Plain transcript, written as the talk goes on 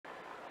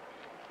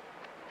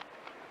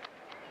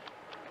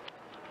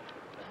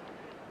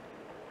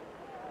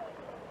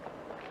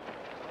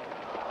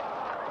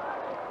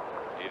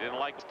didn't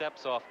like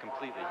steps off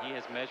completely. He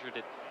has measured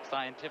it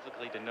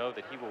scientifically to know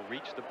that he will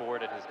reach the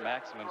board at his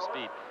maximum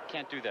speed.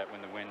 Can't do that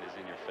when the wind is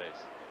in your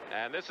face.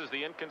 And this is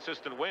the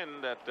inconsistent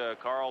wind that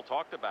Carl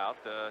talked about.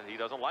 He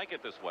doesn't like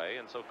it this way,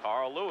 and so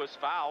Carl Lewis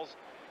fouls.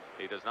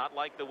 He does not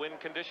like the wind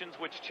conditions,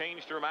 which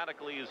change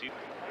dramatically as you...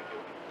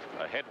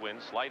 A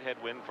headwind, slight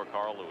headwind for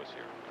Carl Lewis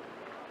here.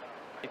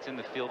 It's in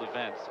the field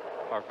events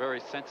are very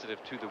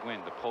sensitive to the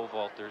wind. The pole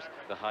vaulters,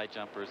 the high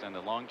jumpers, and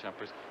the long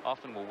jumpers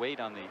often will wait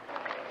on the...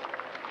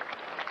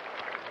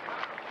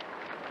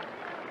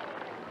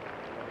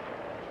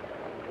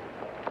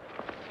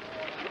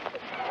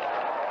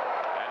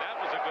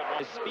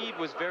 His speed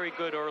was very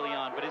good early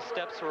on, but his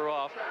steps were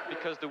off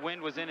because the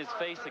wind was in his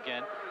face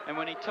again. And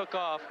when he took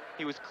off,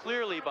 he was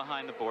clearly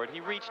behind the board.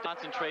 He reached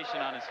concentration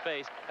on his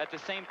face. At the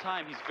same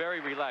time, he's very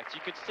relaxed.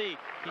 You could see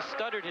he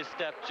stuttered his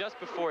step just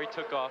before he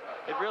took off.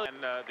 It really...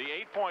 And the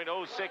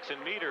 8.06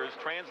 in meters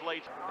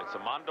translates... It's a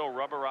Mondo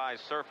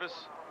rubberized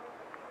surface.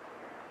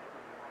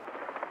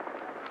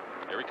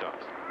 Here he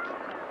comes.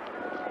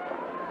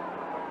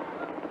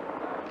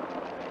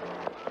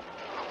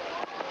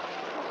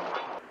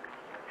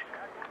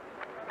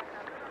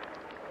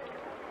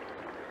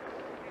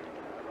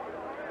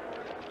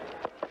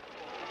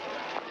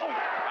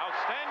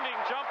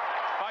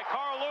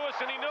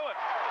 And he knew it.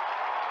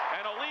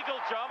 An illegal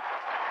jump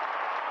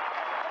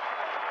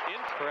in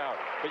per hour.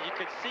 But you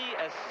could see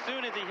as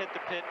soon as he hit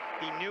the pit,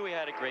 he knew he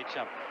had a great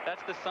jump.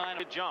 That's the sign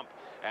of a jump,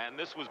 and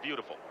this was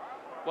beautiful.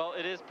 Well,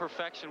 it is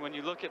perfection when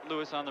you look at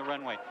Lewis on the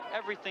runway.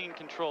 Everything in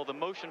control, the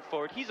motion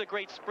forward. He's a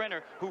great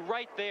sprinter who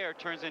right there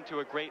turns into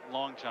a great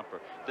long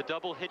jumper. The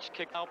double hitch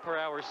kick mile per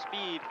hour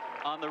speed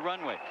on the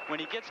runway. When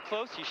he gets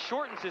close, he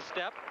shortens his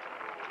step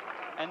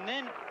and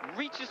then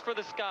reaches for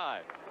the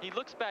sky. He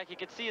looks back, you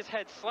can see his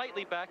head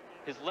slightly back,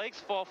 his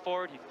legs fall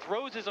forward, he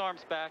throws his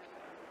arms back,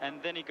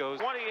 and then he goes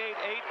 28.8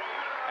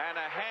 and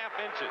a half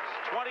inches.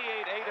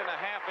 28.8 and a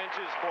half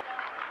inches for...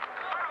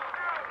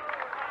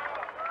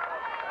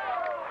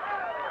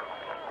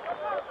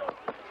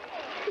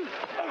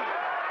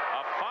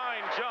 A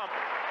fine jump.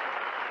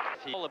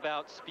 All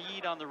about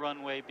speed on the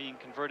runway being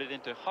converted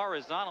into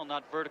horizontal,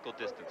 not vertical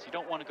distance. You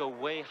don't want to go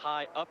way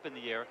high up in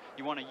the air.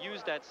 You want to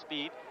use that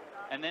speed.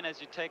 And then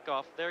as you take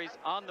off, there he's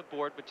on the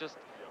board, but just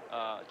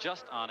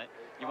on it.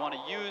 You want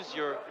to use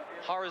your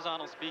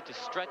horizontal speed to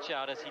stretch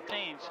out. As he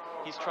changed,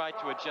 he's tried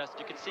to adjust.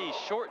 You can see he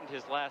shortened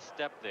his last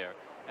step there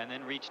and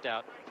then reached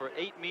out for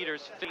 8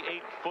 meters.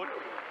 8-foot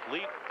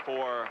leap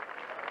for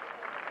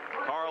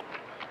Carl.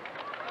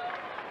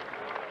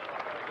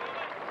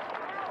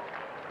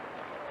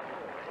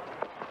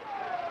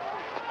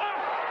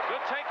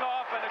 Good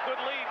takeoff and a good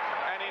leap,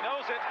 and he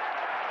knows it.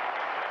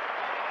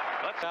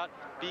 About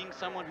being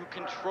someone who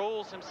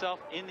controls himself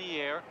in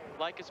the air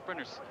like a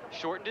sprinter.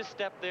 Shortened his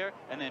step there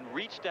and then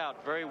reached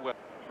out very well.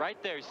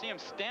 Right there, you see him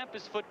stamp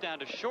his foot down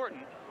to shorten,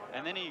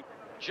 and then he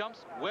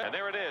jumps well. And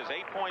there it is,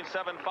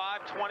 8.75,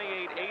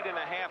 28.8 and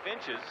a half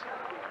inches.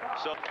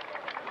 So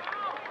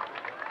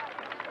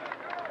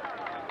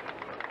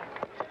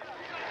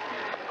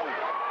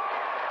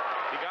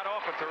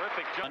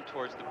terrific jump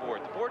towards the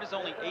board. The board is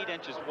only 8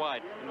 inches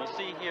wide, and we'll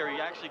see here he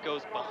actually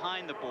goes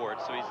behind the board,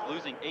 so he's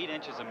losing 8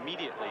 inches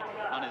immediately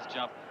on his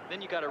jump.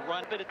 Then you got to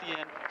run a bit at the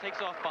end, takes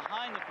off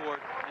behind the board,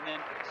 and then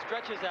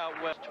stretches out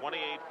well.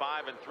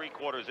 28.5 and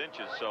 3/4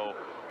 inches, so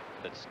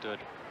that stood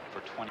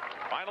for 20.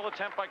 Final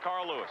attempt by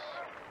Carl Lewis.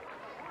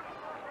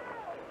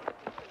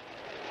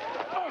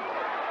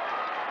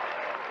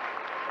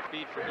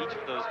 Speed for each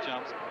of those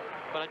jumps.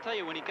 But I tell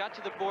you, when he got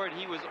to the board,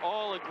 he was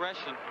all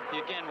aggression. He,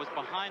 again, was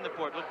behind the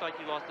board. Looked like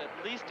he lost at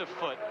least a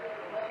foot.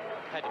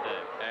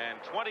 And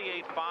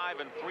 28.5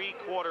 and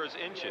 3/4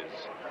 inches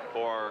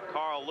for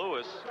Carl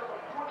Lewis.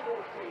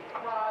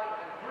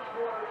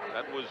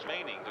 That was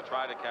remaining to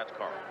try to catch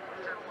Carl.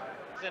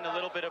 In a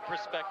little bit of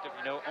perspective,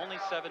 you know, only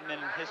 7 men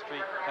in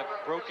history have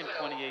broken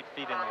 28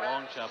 feet in the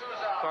long jump.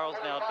 Carl's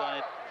now done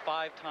it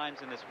 5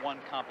 times in this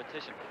one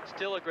competition.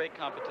 Still a great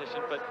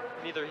competition, but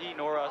neither he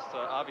nor us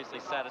are obviously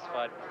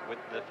satisfied with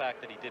the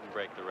fact that he didn't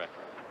break the record.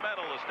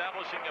 Medal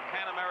establishing a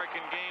Pan American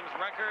Games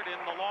record in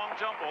the long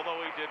jump, although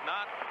he did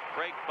not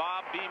break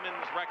Bob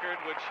Beamon's record,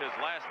 which has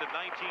lasted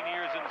 19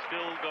 years and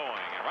still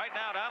going. And right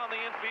now, down on the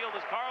infield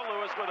is Carl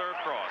Lewis with Irv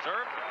Cross.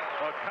 Irv?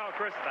 Well, Carl,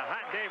 Chris, it's a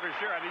hot day for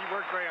sure. I mean, you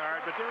worked very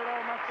hard, but did it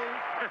all, my fool?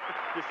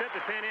 You set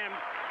the Pan Am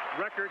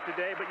record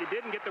today, but you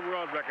didn't get the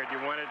world record you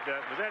wanted.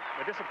 Was that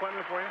a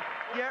disappointment for you?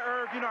 Yeah,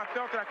 Irv, you know, I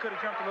felt that I could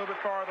have jumped a little bit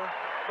farther,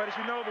 but as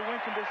you know, the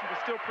wind conditions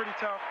are still pretty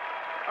tough.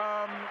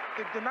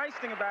 The nice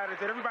thing about it is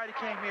that everybody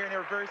came here and they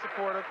were very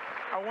supportive.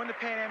 I won the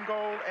Pan Am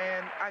gold,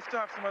 and I still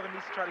have some other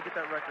meets to try to get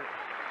that record.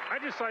 I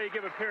just saw you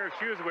give a pair of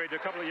shoes away to a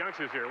couple of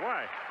youngsters here.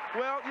 Why?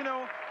 Well, you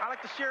know, I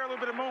like to share a little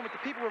bit of moment. The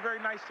people were very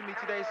nice to me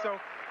today, so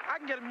I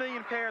can get a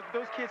million pairs, but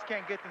those kids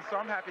can't get them, so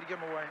I'm happy to give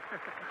them away.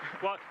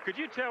 Well, could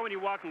you tell when you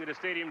walked into the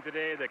stadium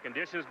today that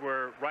conditions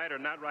were right or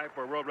not right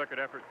for a world record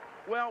effort?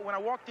 Well, when I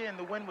walked in,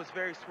 the wind was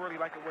very swirly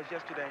like it was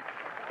yesterday.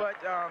 But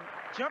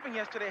jumping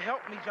yesterday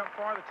helped me jump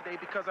farther today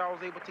because I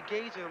was able to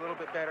gauge it a little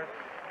bit better.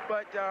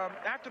 But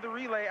after the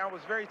relay, I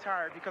was very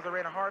tired because I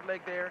ran a hard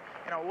leg there,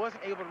 and I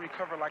wasn't able to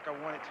recover like I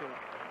wanted to.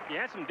 You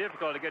had some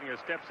difficulty getting your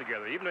steps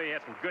together. Even though you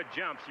had some good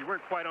jumps, you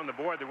weren't quite on the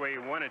board the way you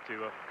wanted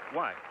to.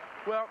 Why?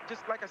 Well,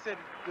 just like I said,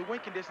 the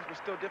wind conditions were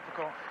still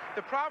difficult.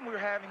 The problem we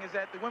were having is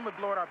that the wind would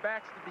blow at our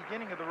backs at the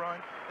beginning of the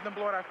run, and then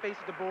blow at our face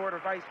at the board,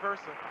 or vice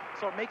versa.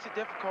 So it makes it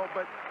difficult,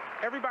 but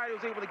everybody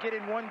was able to get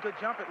in one good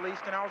jump at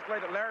least, and I was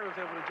glad that Larry was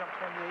able to jump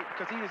 28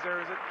 because he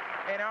deserves it.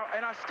 And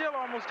I still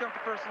almost jumped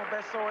the personal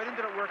best, so it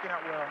ended up working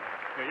out well.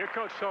 Yeah, your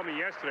coach told me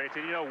yesterday, he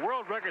said, you know,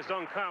 world records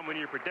don't come when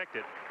you predict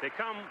it. They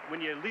come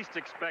when you least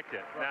expect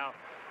it. Right. Now,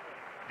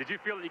 did you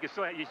feel that you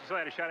still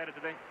had a shot at it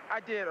today? I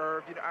did,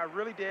 Irv. You know, I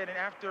really did. And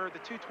after the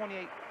 2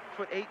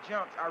 28-foot-8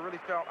 jumps, I really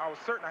felt I was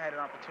certain I had an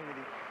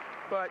opportunity.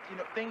 But, you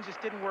know, things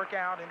just didn't work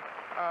out. And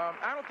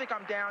I don't think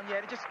I'm down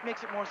yet. It just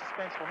makes it more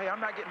suspenseful. Hey, I'm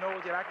not getting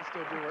old yet. I can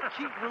still do it.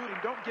 Keep rooting.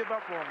 Don't give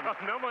up on me. Oh,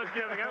 no one's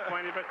giving up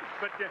on you.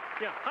 But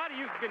yeah, how do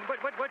you?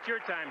 What's your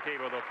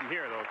timetable though from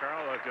here though,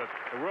 Carl?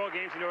 The World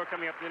Games, you know, are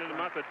coming up at the end of the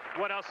month. But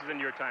what else is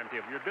in your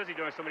timetable? You're busy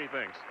doing so many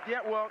things.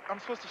 Yeah, well,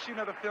 I'm supposed to shoot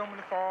another film in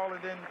the fall,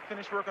 and then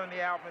finish working on the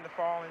album in the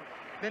fall, and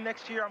then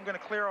next year I'm going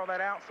to clear all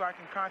that out so I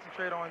can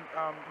concentrate on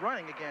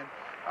running again.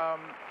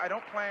 I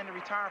don't plan to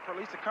retire for at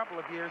least a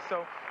couple of years,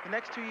 so the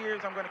next 2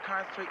 years I'm going to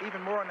concentrate even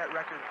more on that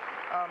record.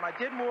 I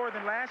did more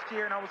than last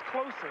year, and I was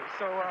closer,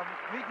 so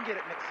we can get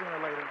it next sooner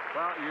or later.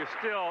 Well, you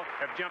still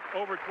have jumped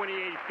over 28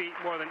 feet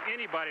more than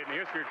anybody in the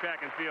history of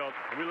track and field,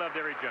 and we loved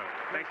every jump.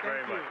 Thanks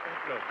very much.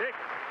 So, Dick.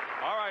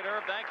 All right,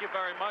 Herb, thank you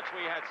very much.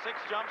 We had 6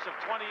 jumps of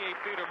 28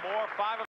 feet or more, 5 of